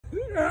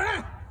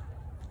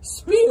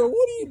Spear,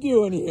 what are you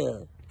doing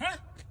here? Huh?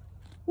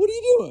 What are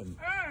you doing?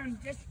 I'm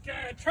just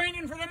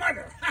training for the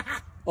mother.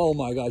 Oh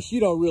my gosh, you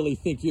don't really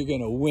think you're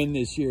going to win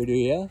this year, do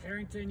you?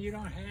 Harrington, you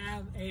don't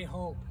have a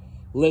hope.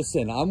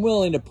 Listen, I'm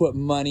willing to put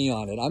money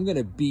on it. I'm going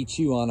to beat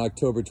you on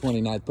October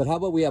 29th. But how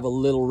about we have a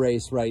little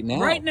race right now?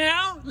 Right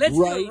now? Let's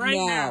Right do it right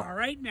now. now.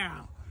 Right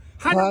now.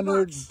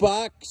 100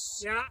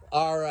 bucks? Yeah.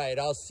 All right,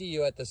 I'll see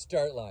you at the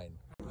start line.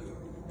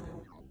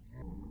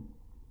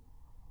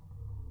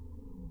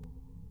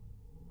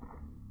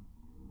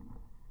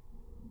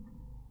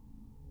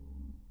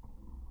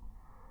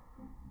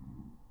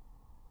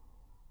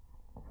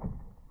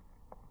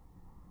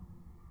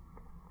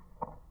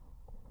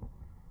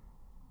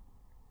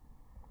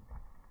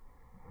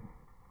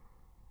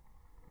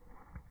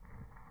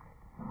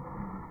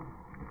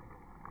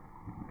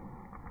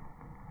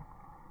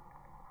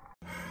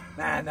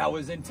 Man, that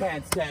was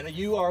intense, Ted.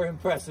 You are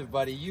impressive,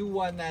 buddy. You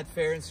won that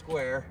fair and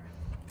square.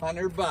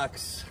 100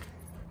 bucks.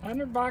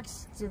 100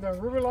 bucks to the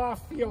Rubeloff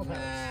Fieldhouse.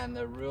 Man,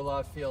 the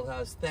Rubeloff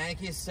Fieldhouse.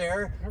 Thank you,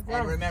 sir. No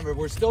problem. And remember,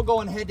 we're still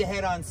going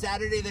head-to-head on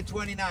Saturday the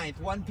 29th,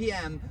 1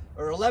 p.m.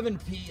 or 11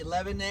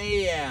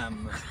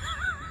 a.m.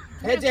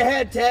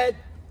 Head-to-head, Ted.